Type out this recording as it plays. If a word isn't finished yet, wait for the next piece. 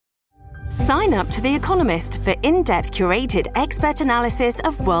Sign up to The Economist for in-depth curated expert analysis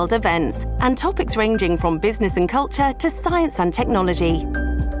of world events and topics ranging from business and culture to science and technology.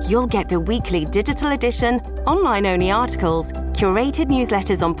 You'll get the weekly digital edition, online-only articles, curated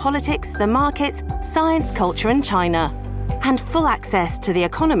newsletters on politics, the markets, science, culture and China, and full access to The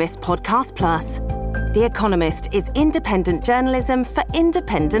Economist Podcast Plus. The Economist is independent journalism for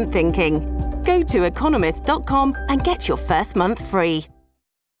independent thinking. Go to economist.com and get your first month free.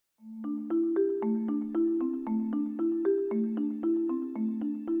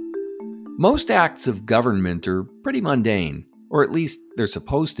 Most acts of government are pretty mundane, or at least they're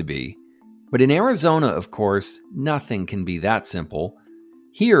supposed to be. But in Arizona, of course, nothing can be that simple.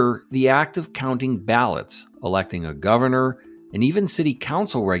 Here, the act of counting ballots, electing a governor, and even city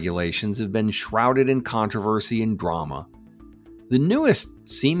council regulations have been shrouded in controversy and drama. The newest,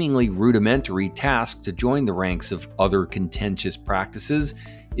 seemingly rudimentary task to join the ranks of other contentious practices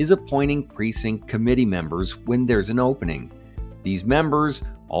is appointing precinct committee members when there's an opening. These members,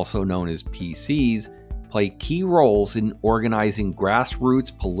 also known as PCs, play key roles in organizing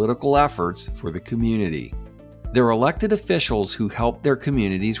grassroots political efforts for the community. They're elected officials who help their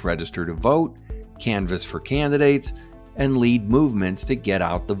communities register to vote, canvass for candidates, and lead movements to get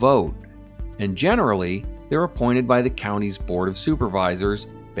out the vote. And generally, they're appointed by the county's Board of Supervisors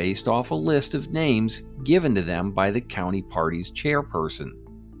based off a list of names given to them by the county party's chairperson.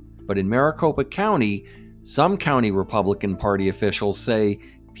 But in Maricopa County, some county Republican Party officials say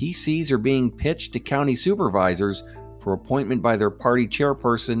PCs are being pitched to county supervisors for appointment by their party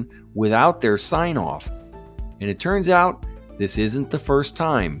chairperson without their sign-off. And it turns out this isn't the first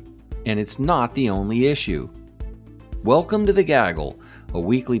time, and it's not the only issue. Welcome to The Gaggle, a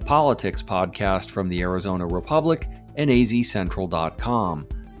weekly politics podcast from the Arizona Republic and azcentral.com.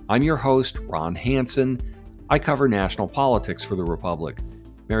 I'm your host, Ron Hansen. I cover national politics for the Republic.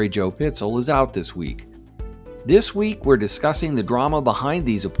 Mary Jo Pitzel is out this week. This week, we're discussing the drama behind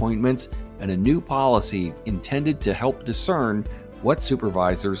these appointments and a new policy intended to help discern what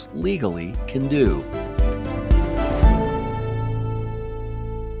supervisors legally can do.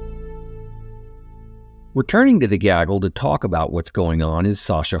 Returning to The Gaggle to talk about what's going on is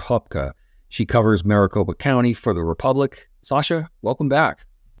Sasha Hupka. She covers Maricopa County for the Republic. Sasha, welcome back.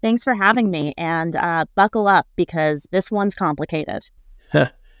 Thanks for having me, and buckle up because this one's complicated.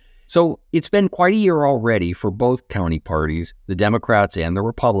 So it's been quite a year already for both county parties, the Democrats and the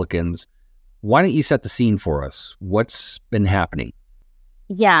Republicans. Why don't you set the scene for us? What's been happening?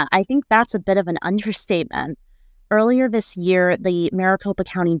 Yeah, I think that's a bit of an understatement. Earlier this year, the Maricopa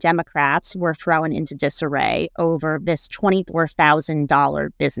County Democrats were thrown into disarray over this $24,000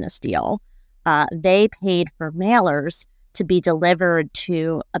 business deal. They paid for mailers to be delivered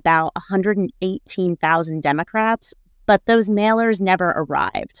to about 118,000 Democrats, but those mailers never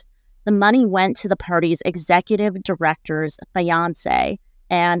arrived. The money went to the party's executive director's fiancé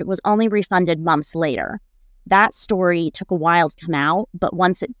and was only refunded months later. That story took a while to come out, but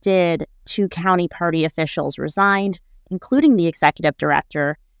once it did, 2 county party officials resigned, including the executive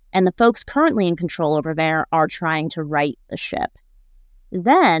director, and the folks currently in control over there are trying to right the ship.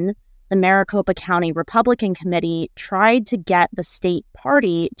 Then, the Maricopa County Republican Committee tried to get the state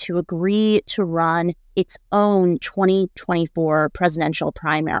party to agree to run its own 2024 presidential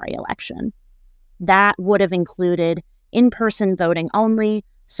primary election. That would have included in-person voting only,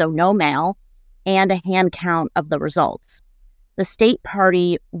 so no mail, and a hand count of the results. The state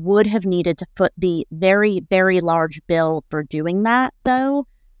party would have needed to foot the very, very large bill for doing that, though,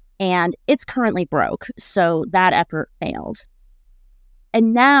 and it's currently broke, so that effort failed.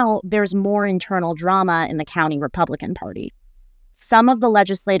 And now there's more internal drama in the county Republican Party. Some of the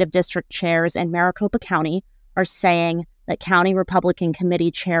legislative district chairs in Maricopa County are saying that County Republican Committee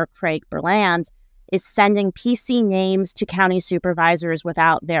Chair Craig Berland is sending PC names to county supervisors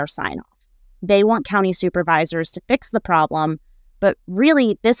without their sign-off. They want county supervisors to fix the problem, but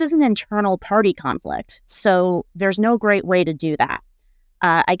really, this is an internal party conflict, so there's no great way to do that.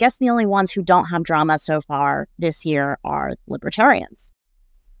 I guess the only ones who don't have drama so far this year are libertarians.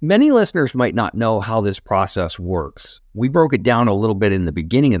 Many listeners might not know how this process works. We broke it down a little bit in the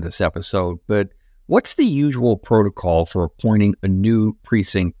beginning of this episode, but what's the usual protocol for appointing a new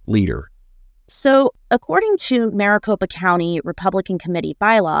precinct leader? So, according to Maricopa County Republican Committee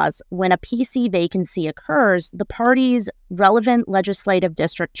bylaws, when a PC vacancy occurs, the party's relevant legislative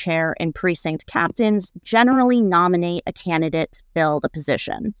district chair and precinct captains generally nominate a candidate to fill the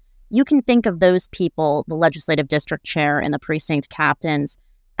position. You can think of those people, the legislative district chair and the precinct captains,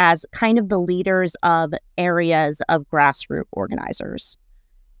 as kind of the leaders of areas of grassroots organizers.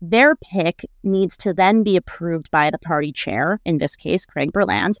 Their pick needs to then be approved by the party chair, in this case, Craig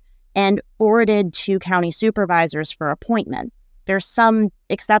Berland, and forwarded to county supervisors for appointment. There's some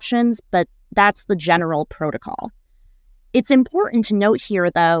exceptions, but that's the general protocol. It's important to note here,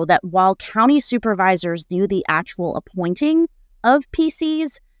 though, that while county supervisors do the actual appointing of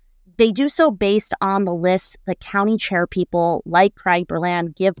PCs, they do so based on the list that county chair people like Craig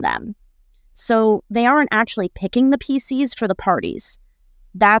Berland give them. So they aren't actually picking the PCs for the parties.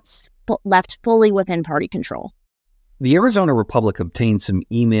 That's left fully within party control. The Arizona Republic obtained some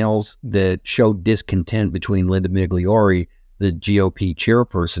emails that showed discontent between Linda Migliore, the GOP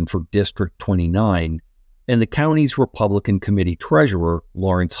chairperson for District 29, and the county's Republican committee treasurer,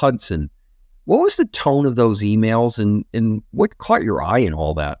 Lawrence Hudson. What was the tone of those emails, and what caught your eye in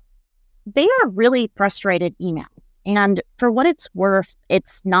all that? They are really frustrated emails. And for what it's worth,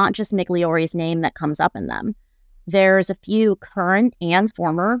 it's not just Migliore's name that comes up in them. There's a few current and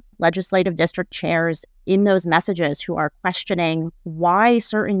former legislative district chairs in those messages who are questioning why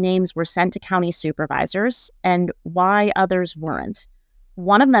certain names were sent to county supervisors and why others weren't.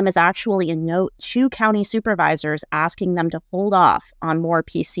 One of them is actually a note to county supervisors asking them to hold off on more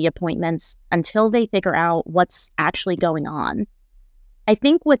PC appointments until they figure out what's actually going on. I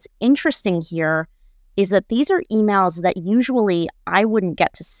think what's interesting here is that these are emails that usually I wouldn't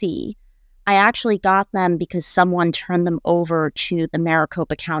get to see. I actually got them because someone turned them over to the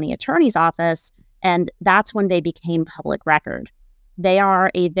Maricopa County Attorney's Office, and that's when they became public record. They are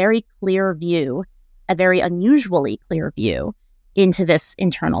a very clear view, a very unusually clear view into this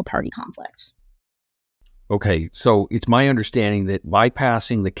internal party conflict. Okay, so it's my understanding that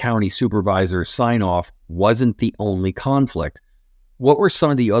bypassing the county supervisor's sign-off wasn't the only conflict. What were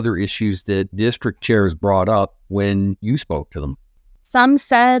some of the other issues that district chairs brought up when you spoke to them? Some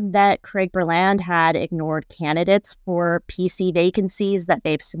said that Craig Berland had ignored candidates for PC vacancies that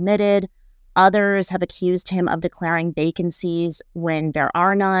they've submitted. Others have accused him of declaring vacancies when there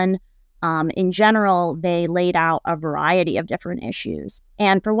are none. In general, they laid out a variety of different issues.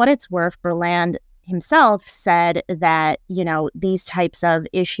 And for what it's worth, Berland himself said that, these types of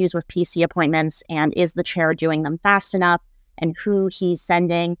issues with PC appointments and is the chair doing them fast enough and who he's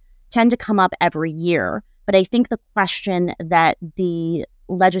sending tend to come up every year. But I think the question that the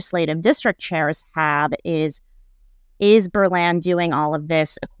legislative district chairs have is Berland doing all of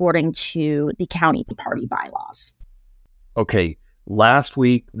this according to the county party bylaws? Okay, last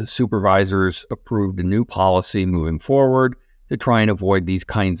week, the supervisors approved a new policy moving forward to try and avoid these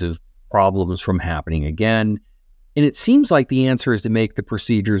kinds of problems from happening again. And it seems like the answer is to make the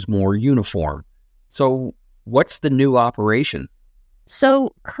procedures more uniform. So what's the new operation?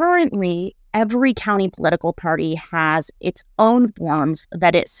 So currently, every county political party has its own forms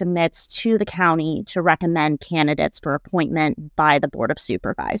that it submits to the county to recommend candidates for appointment by the Board of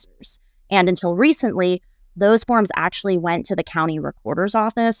Supervisors. And until recently, those forms actually went to the county recorder's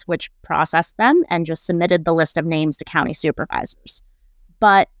office, which processed them and just submitted the list of names to county supervisors.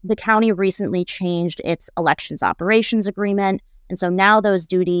 But the county recently changed its elections operations agreement, and so now those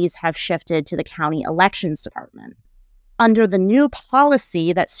duties have shifted to the county elections department. Under the new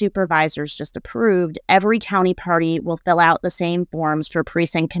policy that supervisors just approved, every county party will fill out the same forms for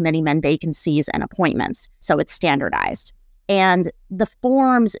precinct committeemen vacancies and appointments, so it's standardized. And the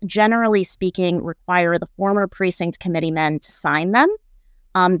forms, generally speaking, require the former precinct committeemen to sign them.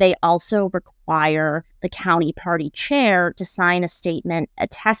 They also require the county party chair to sign a statement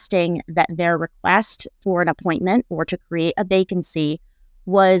attesting that their request for an appointment or to create a vacancy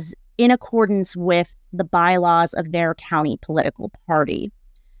was in accordance with the bylaws of their county political party.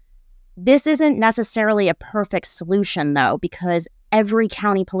 This isn't necessarily a perfect solution, though, because every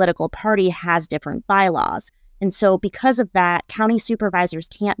county political party has different bylaws. And so because of that, county supervisors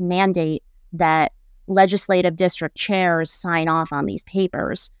can't mandate that legislative district chairs sign off on these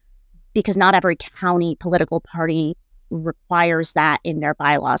papers because not every county political party requires that in their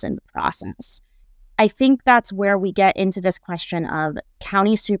bylaws in the process. I think that's where we get into this question of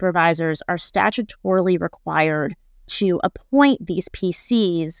county supervisors are statutorily required to appoint these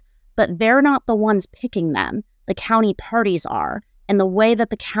PCs, but they're not the ones picking them. The county parties are. And the way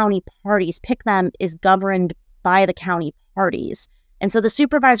that the county parties pick them is governed by the county parties. And so the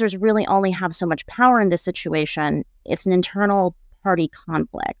supervisors really only have so much power in this situation. It's an internal party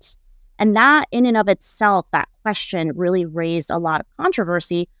conflict. And that in and of itself, that question really raised a lot of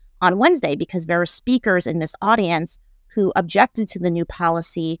controversy on Wednesday because there were speakers in this audience who objected to the new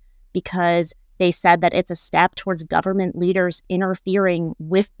policy because they said that it's a step towards government leaders interfering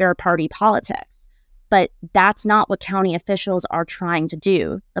with their party politics. But that's not what county officials are trying to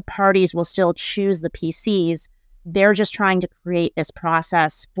do. The parties will still choose the PCs. They're just trying to create this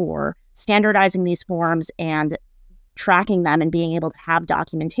process for standardizing these forms and tracking them and being able to have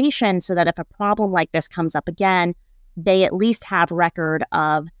documentation so that if a problem like this comes up again, they at least have record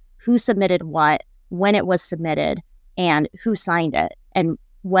of who submitted what, when it was submitted, and who signed it, and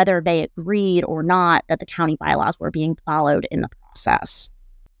whether they agreed or not that the county bylaws were being followed in the process.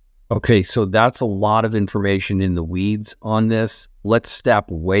 Okay, so that's a lot of information in the weeds on this. Let's step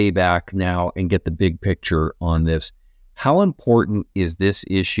way back now and get the big picture on this. How important is this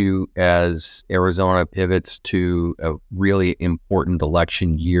issue as Arizona pivots to a really important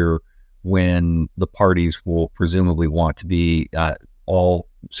election year when the parties will presumably want to be all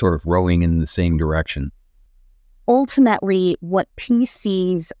sort of rowing in the same direction? Ultimately, what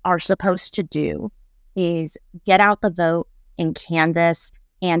PCs are supposed to do is get out the vote and canvass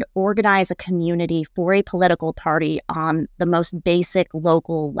and organize a community for a political party on the most basic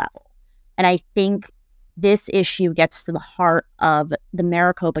local level. And I think this issue gets to the heart of the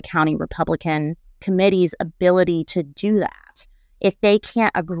Maricopa County Republican Committee's ability to do that. If they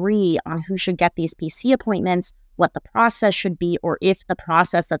can't agree on who should get these PC appointments, what the process should be, or if the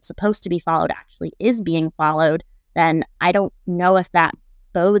process that's supposed to be followed actually is being followed, then I don't know if that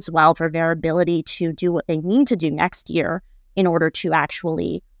bodes well for their ability to do what they need to do next year in order to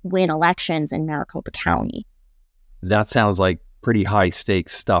actually win elections in Maricopa County. That sounds like pretty high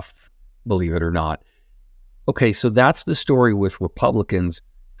stakes stuff, believe it or not. Okay, so that's the story with Republicans.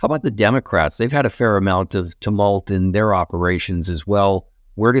 How about the Democrats? They've had a fair amount of tumult in their operations as well.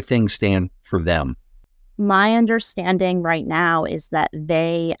 Where do things stand for them? My understanding right now is that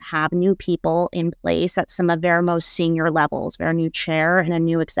they have new people in place at some of their most senior levels, their new chair and a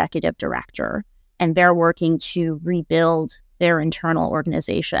new executive director. And they're working to rebuild their internal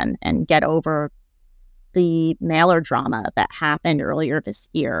organization and get over the mailer drama that happened earlier this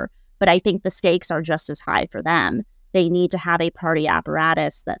year. But I think the stakes are just as high for them. They need to have a party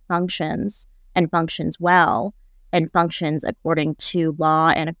apparatus that functions and functions well and functions according to law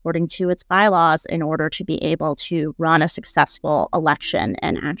and according to its bylaws in order to be able to run a successful election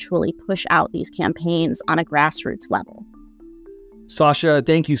and actually push out these campaigns on a grassroots level. Sasha,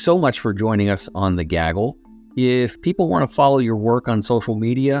 thank you so much for joining us on The Gaggle. If people want to follow your work on social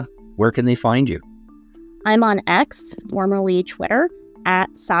media, where can they find you? I'm on X, formerly Twitter, at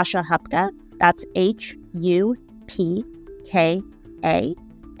Sasha Hupka. That's HUPKA.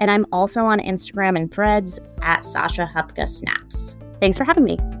 And I'm also on Instagram and Threads at Sasha Hupka Snaps. Thanks for having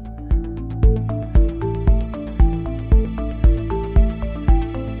me.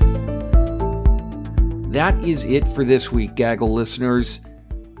 That is it for this week, Gaggle listeners.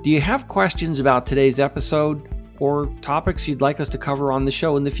 Do you have questions about today's episode or topics you'd like us to cover on the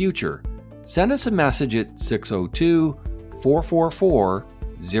show in the future? Send us a message at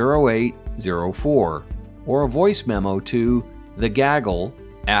 602-444-0804 or a voice memo to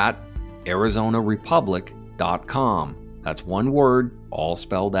thegaggle@arizonarepublic.com. That's one word, all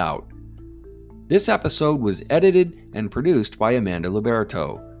spelled out. This episode was edited and produced by Amanda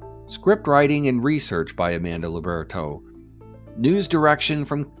Liberto. Script writing and research by Amanda Liberto. News direction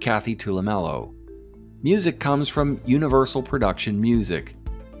from Kathy Tulamello. Music comes from Universal Production Music.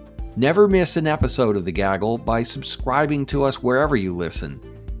 Never miss an episode of The Gaggle by subscribing to us wherever you listen.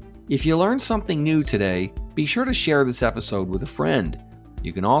 If you learned something new today, be sure to share this episode with a friend.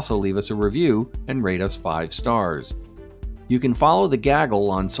 You can also leave us a review and rate us 5 stars. You can follow The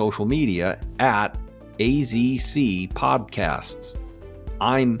Gaggle on social media at AZC Podcasts.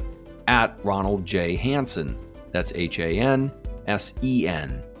 I'm at Ronald J. Hansen. That's HANSEN.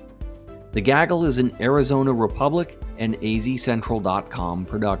 The Gaggle is an Arizona Republic and azcentral.com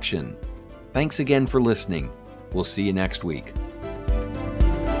production. Thanks again for listening. We'll see you next week.